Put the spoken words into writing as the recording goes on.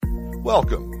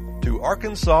Welcome to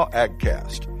Arkansas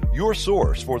AgCast, your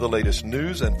source for the latest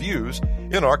news and views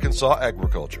in Arkansas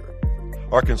agriculture.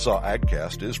 Arkansas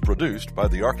AgCast is produced by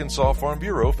the Arkansas Farm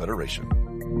Bureau Federation.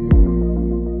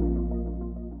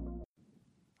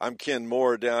 I'm Ken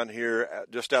Moore down here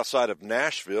just outside of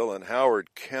Nashville in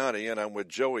Howard County, and I'm with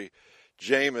Joey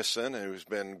Jameson, who's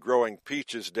been growing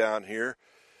peaches down here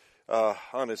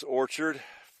on his orchard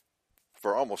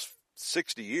for almost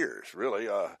 60 years, really,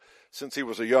 since he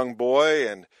was a young boy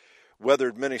and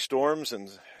weathered many storms and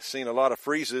seen a lot of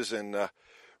freezes. And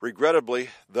regrettably,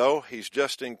 though, he's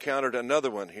just encountered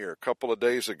another one here a couple of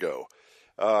days ago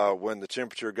when the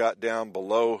temperature got down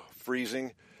below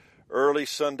freezing early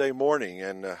Sunday morning.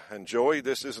 And Joey,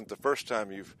 this isn't the first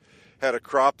time you've had a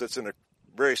crop that's in a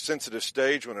very sensitive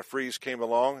stage when a freeze came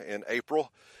along in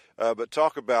April. But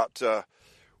talk about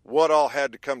what all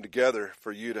had to come together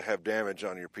for you to have damage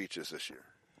on your peaches this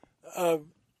year.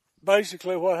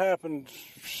 Basically what happened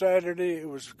Saturday, it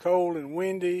was cold and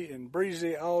windy and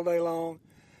breezy all day long,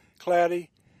 cloudy.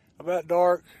 About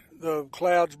dark, the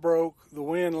clouds broke, the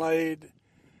wind laid,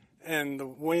 and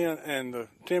the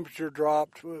temperature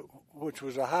dropped, which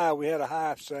was a high. We had a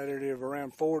high Saturday of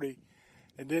around 40.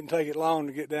 It didn't take it long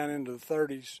to get down into the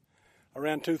 30s.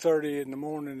 Around 2:30 in the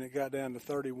morning, it got down to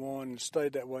 31 and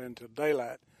stayed that way until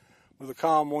daylight. With a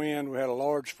calm wind, we had a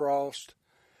large frost.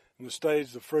 In the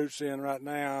stage the fruit's in right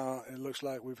now, it looks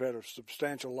like we've had a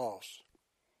substantial loss.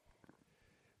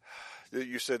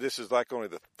 You said this is like only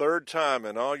the third time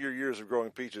in all your years of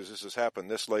growing peaches this has happened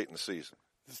this late in the season.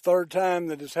 The third time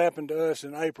that it's happened to us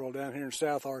in April down here in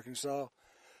South Arkansas.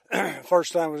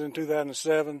 First time was in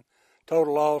 2007,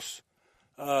 total loss.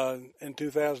 In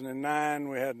 2009,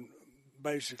 we had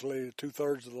basically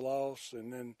two-thirds of the loss,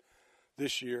 and then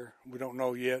this year, we don't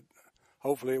know yet.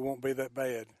 Hopefully it won't be that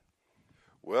bad.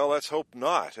 Well, let's hope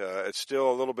not. It's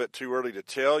still a little bit too early to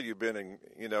tell. You've been,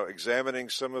 examining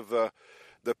some of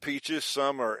the peaches.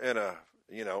 Some are in a,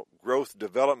 growth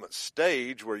development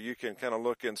stage where you can kind of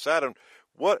look inside them.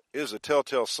 What is a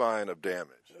telltale sign of damage?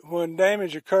 When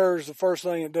damage occurs, the first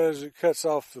thing it does is it cuts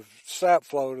off the sap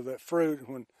flow to that fruit.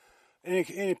 When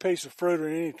any piece of fruit or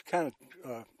any kind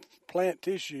of plant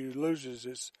tissue loses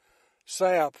its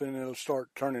sap, then it'll start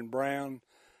turning brown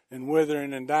and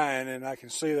withering and dying, and I can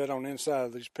see that on the inside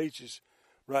of these peaches.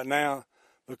 Right now,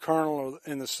 the kernel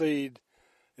in the seed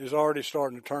is already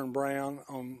starting to turn brown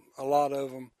on a lot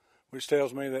of them, which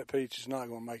tells me that peach is not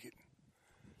going to make it.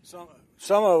 Some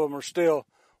of them are still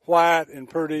white and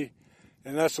pretty,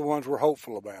 and that's the ones we're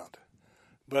hopeful about.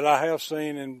 But I have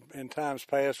seen in times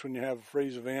past when you have a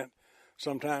freeze event,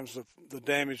 sometimes the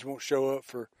damage won't show up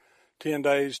for 10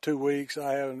 days, 2 weeks.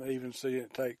 I haven't even seen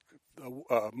it take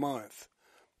a month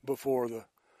before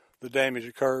the damage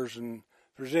occurs. And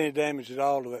if there's any damage at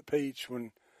all to that peach,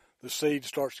 when the seed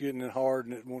starts getting hard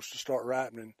and it wants to start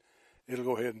ripening, it'll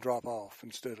go ahead and drop off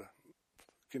instead of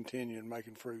continuing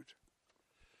making fruit.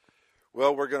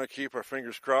 Well, we're going to keep our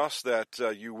fingers crossed that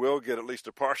you will get at least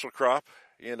a partial crop,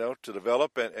 to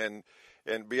develop and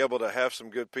be able to have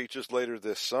some good peaches later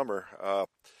this summer.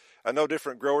 I know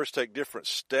different growers take different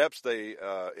steps. They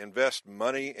invest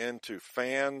money into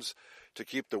fans to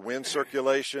keep the wind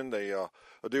circulation. They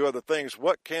do other things.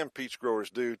 What can peach growers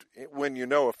do when you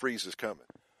know a freeze is coming?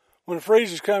 When a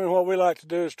freeze is coming, what we like to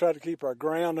do is try to keep our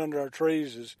ground under our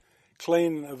trees as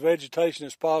clean of vegetation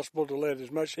as possible to let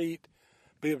as much heat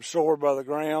be absorbed by the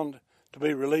ground to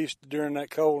be released during that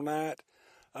cold night.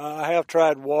 I have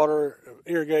tried water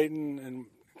irrigating and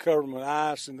covering with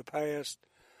ice in the past.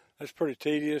 That's pretty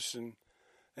tedious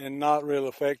and not real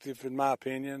effective in my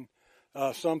opinion.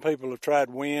 Some people have tried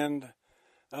wind.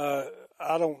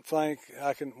 I don't think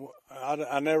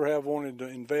I never have wanted to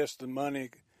invest the money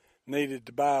needed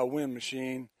to buy a wind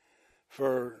machine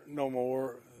for no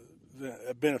more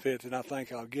benefit than I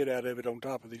think I'll get out of it on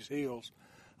top of these hills.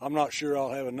 I'm not sure I'll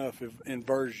have enough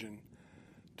inversion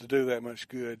to do that much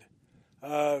good.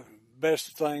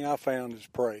 Best thing I found is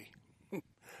pray.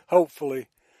 Hopefully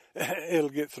it'll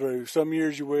get through. Some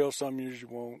years you will, some years you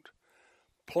won't.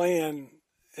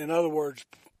 In other words,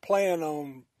 plan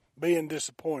on being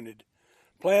disappointed.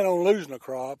 Plan on losing a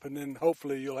crop, and then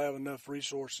hopefully you'll have enough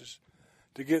resources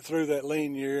to get through that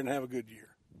lean year and have a good year.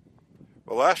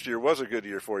 Well, last year was a good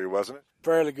year for you, wasn't it?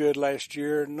 Fairly good last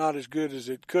year. Not as good as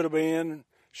it could have been,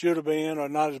 should have been, or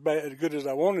not as good as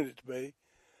I wanted it to be.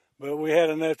 But we had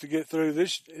enough to get through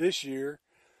this year.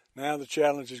 Now the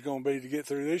challenge is going to be to get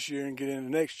through this year and get into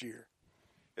next year.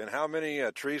 And how many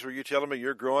trees were you telling me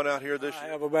you're growing out here this year? I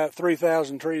have about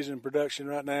 3,000 trees in production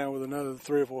right now with another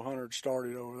 300 or 400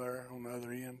 started over there on the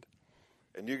other end.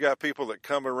 And you got people that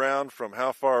come around from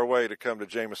how far away to come to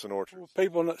Jameson Orchards?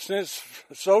 People, since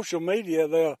social media,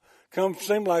 they'll come,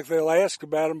 seem like they'll ask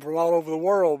about them from all over the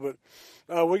world,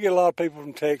 but we get a lot of people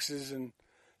from Texas, and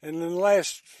in the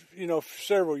last,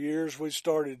 several years, we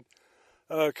started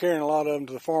carrying a lot of them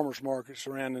to the farmers market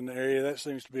surrounding the area. That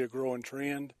seems to be a growing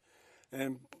trend,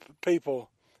 and people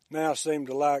now seem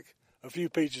to like a few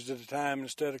peaches at a time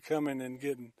instead of coming and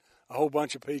getting a whole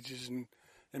bunch of peaches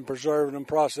and preserving them,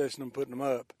 processing them, putting them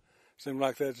up. Seems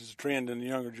like that's a trend in the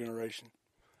younger generation.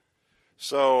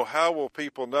 So how will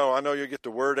people know? I know you get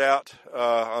the word out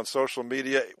on social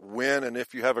media when and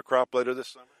if you have a crop later this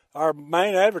summer. Our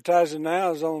main advertising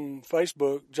now is on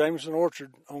Facebook, Jameson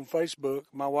Orchard on Facebook.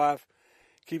 My wife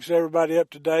keeps everybody up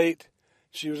to date.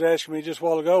 She was asking me just a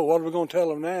while ago, what are we going to tell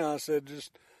them now? I said,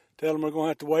 just tell them we're going to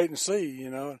have to wait and see,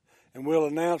 and we'll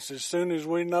announce as soon as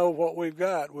we know what we've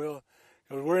got. Because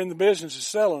we're in the business of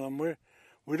selling them.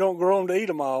 We don't grow them to eat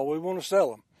them all. We want to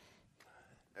sell them.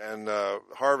 And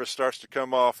harvest starts to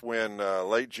come off when,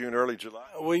 late June, early July?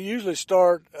 We usually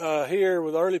start here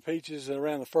with early peaches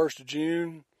around the 1st of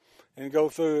June and go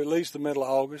through at least the middle of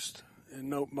August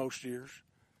in most years.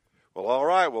 Well, all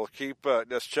right. We'll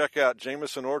let's check out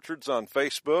Jameson Orchards on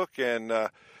Facebook, and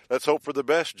let's hope for the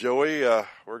best, Joey.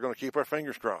 We're going to keep our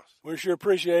fingers crossed. We sure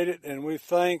appreciate it, and we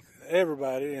thank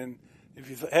everybody. And if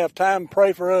you have time,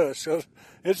 pray for us. So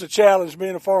it's a challenge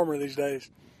being a farmer these days.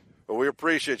 Well, we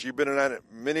appreciate you. You've been at it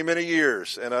many, many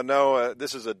years, and I know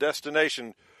this is a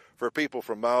destination for people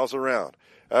from miles around.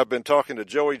 I've been talking to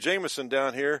Joey Jameson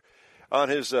down here on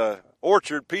his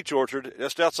peach orchard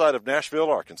just outside of Nashville,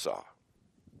 Arkansas.